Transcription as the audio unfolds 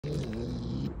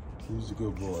Who's a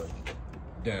good boy?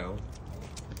 Down.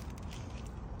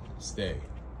 Stay.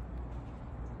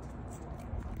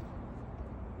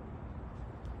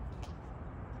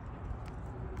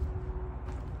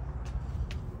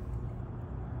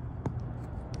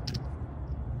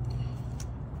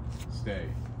 Stay.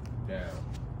 Down.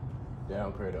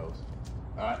 Down, Kratos.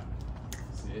 Alright.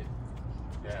 Sit.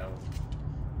 Down.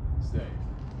 Stay.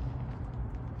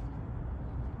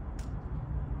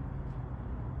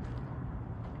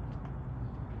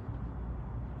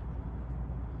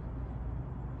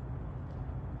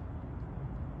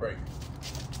 Break.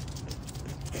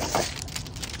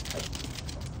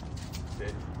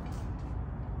 Sit.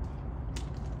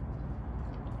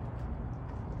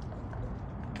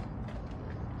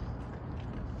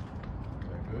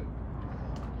 That good?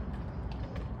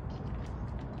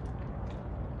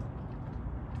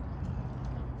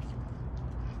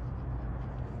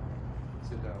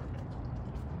 Sit down.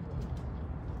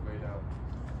 Lay down.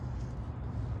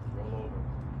 Roll over.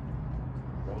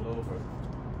 Roll over.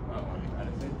 I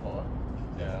didn't say paw.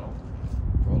 Down.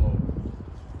 Roll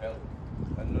over. Ellie,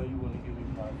 I know you want to give me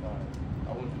 5-5.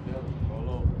 I want you belly. Roll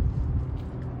over.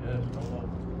 Yes, roll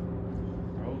over.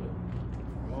 Roll it.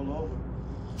 Roll over.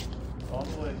 All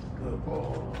the way. Good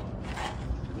boy.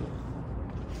 Good.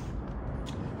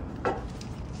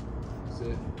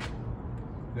 Sit.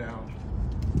 Down.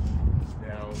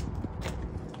 Down.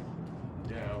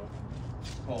 Down.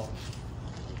 Paw.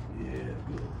 Yeah,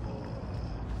 good boy.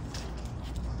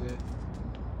 Sit.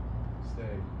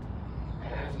 Stay.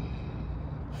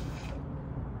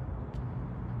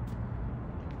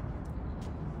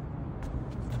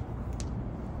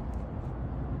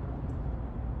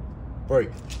 Break.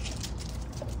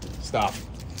 Stop.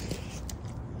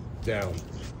 Down.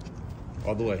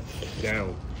 All the way.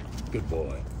 Down. Good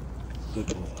boy. Good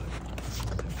boy.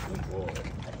 Good boy.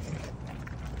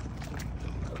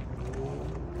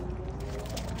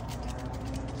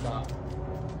 Stop.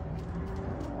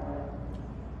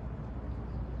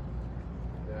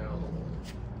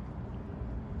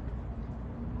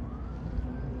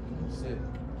 Sit.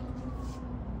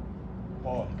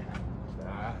 Paw.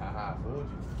 I fooled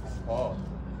you. Paw.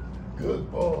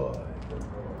 Good boy. Good boy.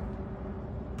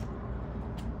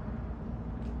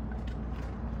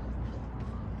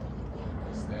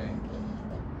 Stay.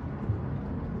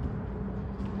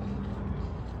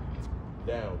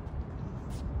 Down.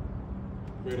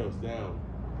 Kratos, down.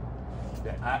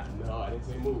 No, I didn't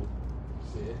say move.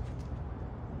 Sit.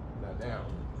 Now down.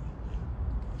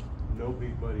 No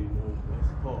big buddy, no.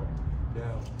 That's a paw.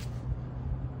 Down.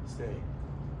 Stay.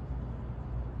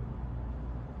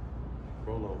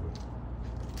 Roll over.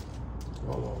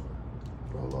 Roll over.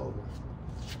 Roll over.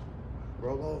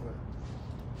 Roll over.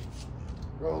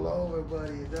 Roll over,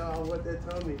 buddy. No, I want that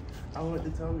tummy. I want the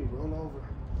tummy. Roll over.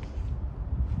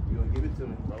 You gonna give it to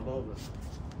me? Roll over.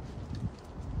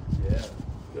 Yeah.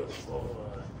 Good boy.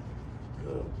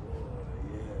 Good boy.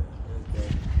 Yeah. That's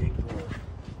that big boy.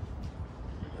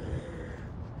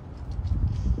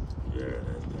 Yeah,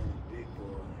 that's that big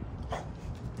boy.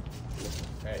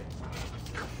 Hey.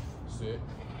 Sit.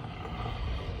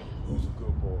 Who's a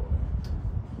good boy?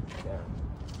 Down.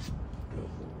 Good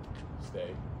boy.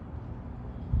 Stay.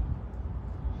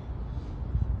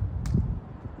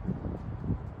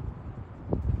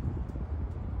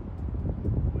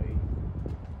 Wait.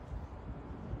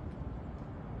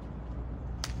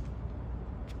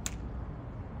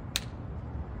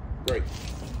 Great.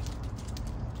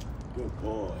 Good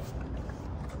boy.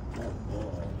 Good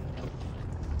boy.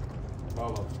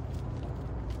 Follow.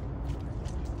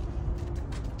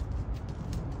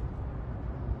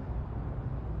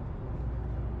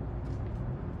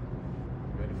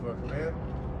 Ready for a command?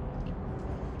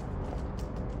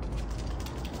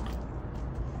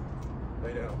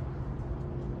 Lay down.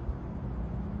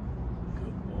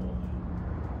 Good boy.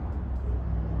 Good boy.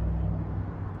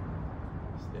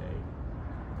 Stay.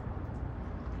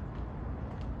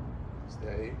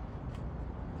 Stay.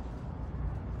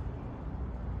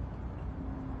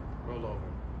 Roll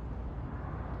over.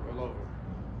 Roll over.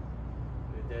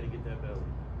 Let daddy get that belly.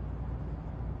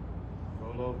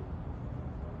 Roll over.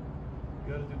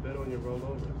 You gotta do better on your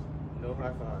rollovers. No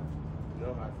high five.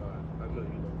 No high five. I know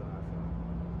you love the high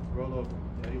five. Roll over.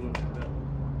 Daddy wants that belly.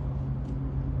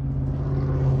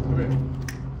 Come here.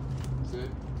 Sit.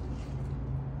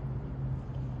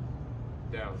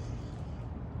 Down.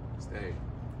 Stay.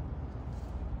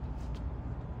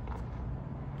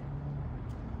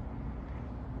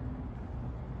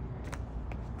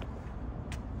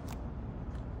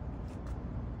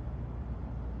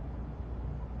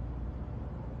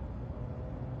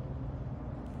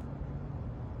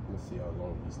 Let's see how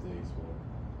long he stays for.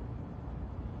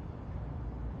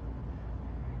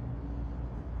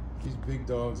 These big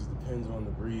dogs, it depends on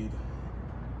the breed.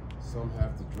 Some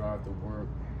have to drive to work,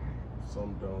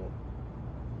 some don't.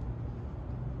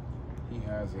 He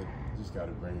has it, just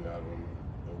gotta bring it out of him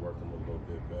and work him a little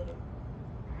bit better.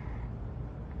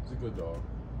 He's a good dog.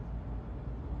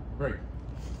 Break.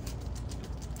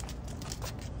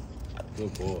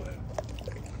 Good boy.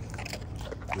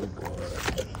 Good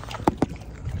boy.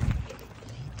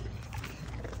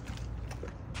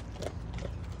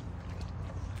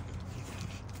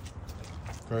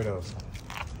 Kratos.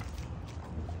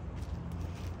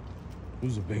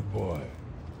 Who's a big boy?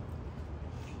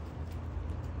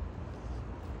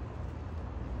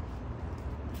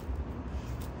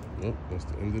 Nope, that's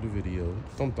the end of the video.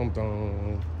 Dum dum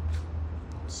dum.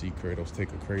 See Kratos take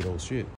a Kratos shit.